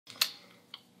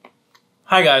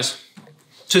Hi guys,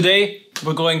 today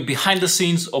we're going behind the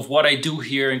scenes of what I do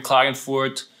here in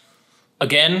Klagenfurt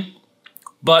again,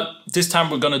 but this time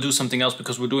we're gonna do something else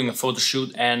because we're doing a photo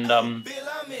shoot and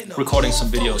recording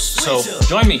some videos, so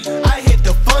join me. I hit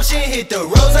the function, hit the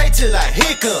rose till I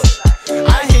hiccup.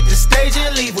 I hit the stage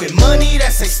and leave with money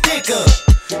that's a sticker.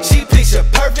 She picture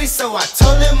perfect, so I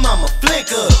told him I'm a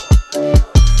flicker.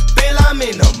 Bill, I'm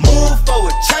in the mood for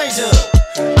a change up.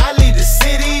 I leave the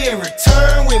city and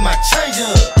return with my change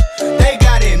up. They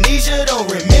got amnesia, don't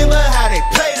remember how they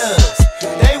played us.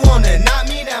 They wanna knock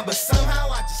me down, but somehow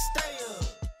I just stay up.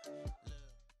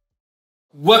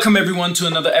 Welcome everyone to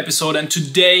another episode, and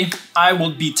today I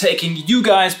will be taking you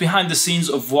guys behind the scenes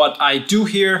of what I do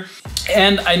here.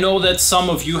 And I know that some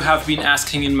of you have been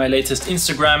asking in my latest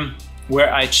Instagram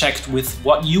where I checked with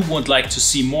what you would like to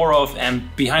see more of,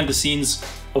 and behind the scenes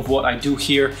of what I do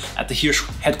here at the Hirsch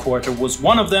headquarters was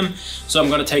one of them. So I'm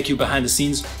gonna take you behind the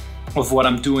scenes of what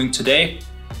I'm doing today.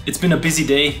 It's been a busy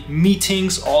day,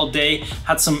 meetings all day,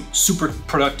 had some super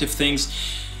productive things,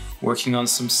 working on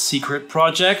some secret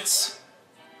projects.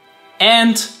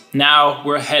 And now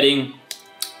we're heading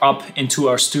up into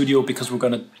our studio because we're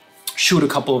gonna shoot a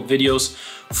couple of videos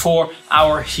for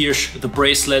our Hirsch the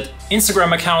Bracelet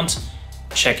Instagram account.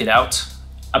 Check it out.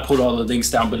 I put all the links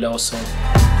down below, so.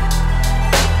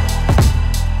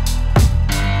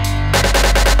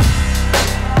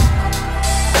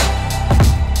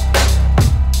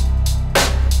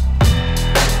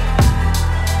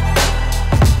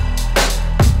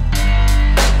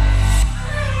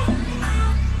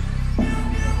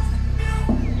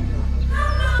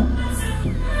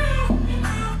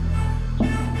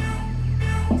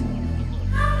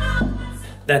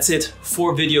 That's it,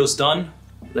 4 videos done.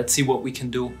 Let's see what we can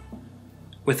do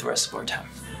with the rest of our time.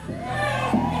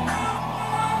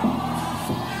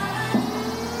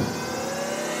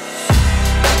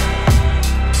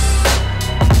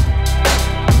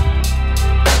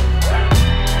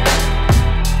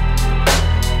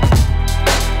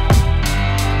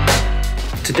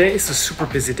 Today is a super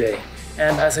busy day.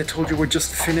 And as I told you, we're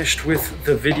just finished with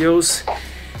the videos.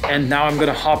 And now I'm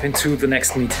gonna hop into the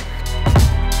next meeting.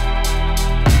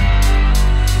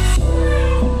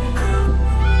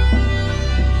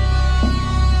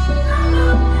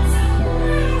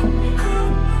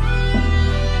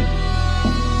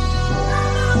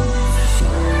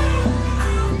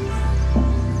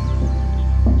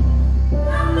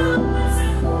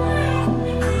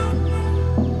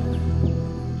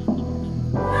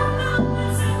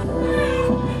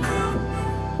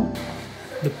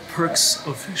 The perks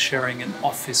of sharing an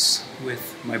office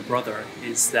with my brother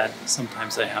is that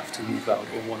sometimes I have to move out,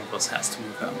 or one of us has to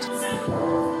move out.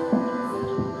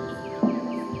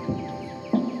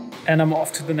 And I'm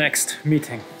off to the next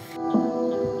meeting.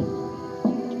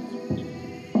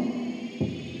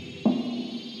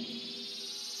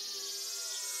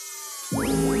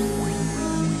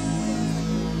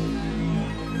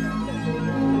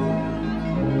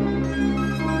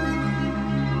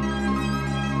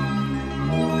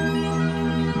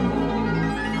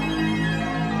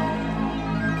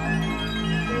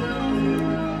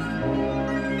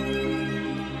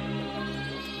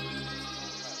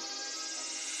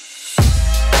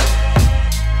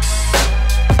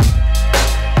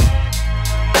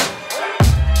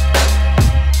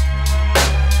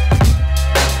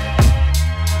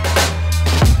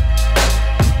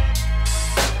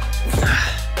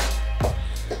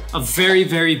 A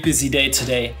very busy day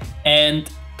today, and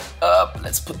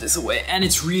let's put this away. And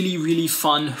it's really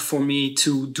fun for me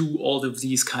to do all of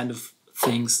these kind of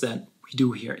things that we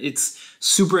do here. It's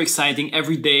super exciting.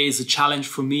 Every day is a challenge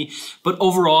for me, but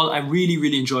overall I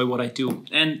really enjoy what I do.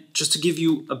 And just to give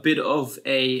you a bit of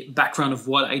a background of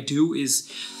what I do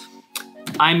is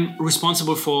I'm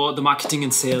responsible for the marketing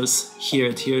and sales here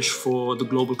at Hirsch for the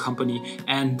global company,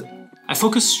 and I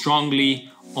focus strongly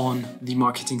on the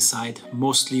marketing side,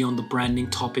 mostly on the branding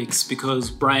topics, because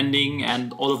branding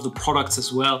and all of the products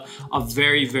as well are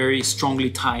very strongly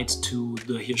tied to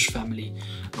the Hirsch family.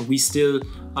 We still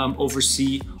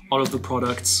oversee all of the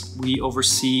products. We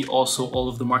oversee also all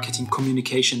of the marketing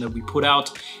communication that we put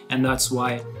out, and that's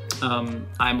why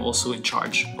I'm also in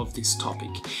charge of this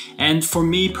topic. And for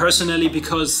me personally,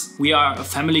 because we are a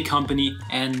family company,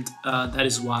 and that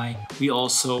is why we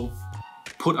also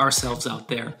put ourselves out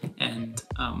there and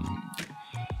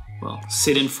well,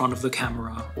 sit in front of the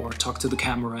camera or talk to the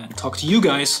camera and talk to you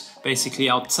guys basically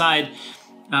outside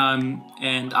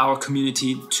and our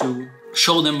community, to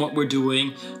show them what we're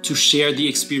doing, to share the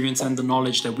experience and the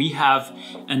knowledge that we have,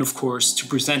 and of course to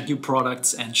present new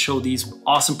products and show these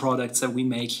awesome products that we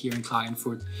make here in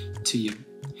Klagenfurt to you.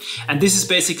 And this is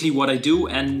basically what I do.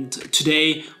 And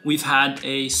today we've had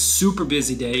a super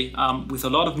busy day with a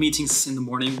lot of meetings in the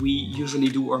morning. We usually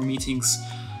do our meetings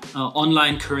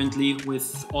online currently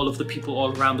with all of the people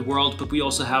all around the world, but we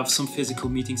also have some physical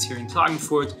meetings here in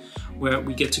Klagenfurt where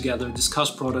we get together,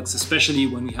 discuss products, especially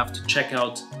when we have to check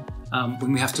out,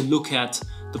 when we have to look at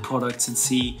the products and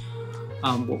see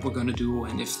what we're going to do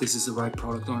and if this is the right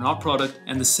product or not product.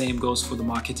 And the same goes for the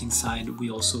marketing side. We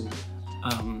also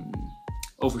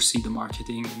oversee the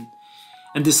marketing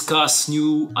and discuss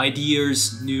new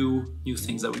ideas, new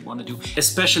things that we want to do.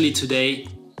 Especially today,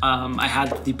 I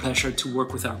had the pleasure to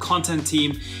work with our content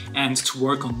team and to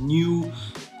work on new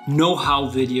know-how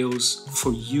videos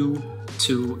for you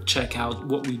to check out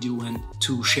what we do and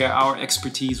to share our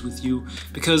expertise with you.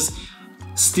 Because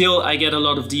still I get a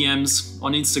lot of DMs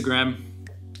on Instagram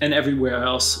and everywhere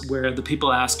else where the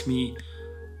people ask me,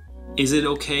 is it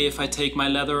okay if I take my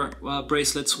leather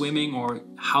bracelet swimming, or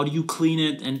how do you clean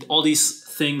it? And all these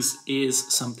things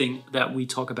is something that we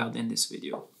talk about in this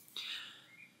video.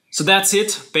 So that's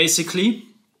it basically,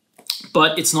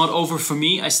 but it's not over for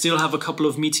me. I still have a couple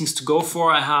of meetings to go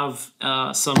for. I have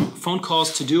some phone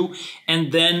calls to do,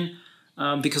 and then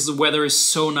because the weather is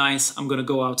so nice, I'm gonna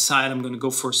go outside. I'm gonna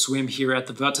go for a swim here at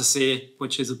the Wörthersee,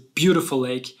 which is a beautiful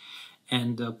lake,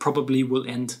 and probably will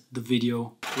end the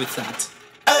video with that.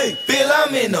 Hey, Bill,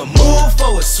 I'm in the mood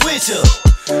for a switch up.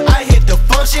 I hit the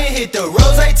function, hit the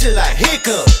rose till I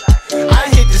hiccup. I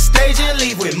hit the stage and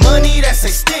leave with money that's a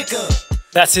sticker.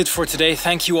 That's it for today.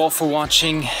 Thank you all for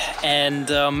watching.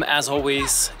 And as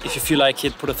always, if you feel like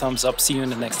it, put a thumbs up. See you in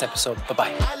the next episode.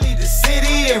 Bye-bye. I leave the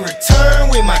city and return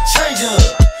with my change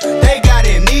up. They got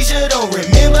amnesia, don't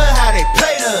remember how they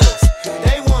played us.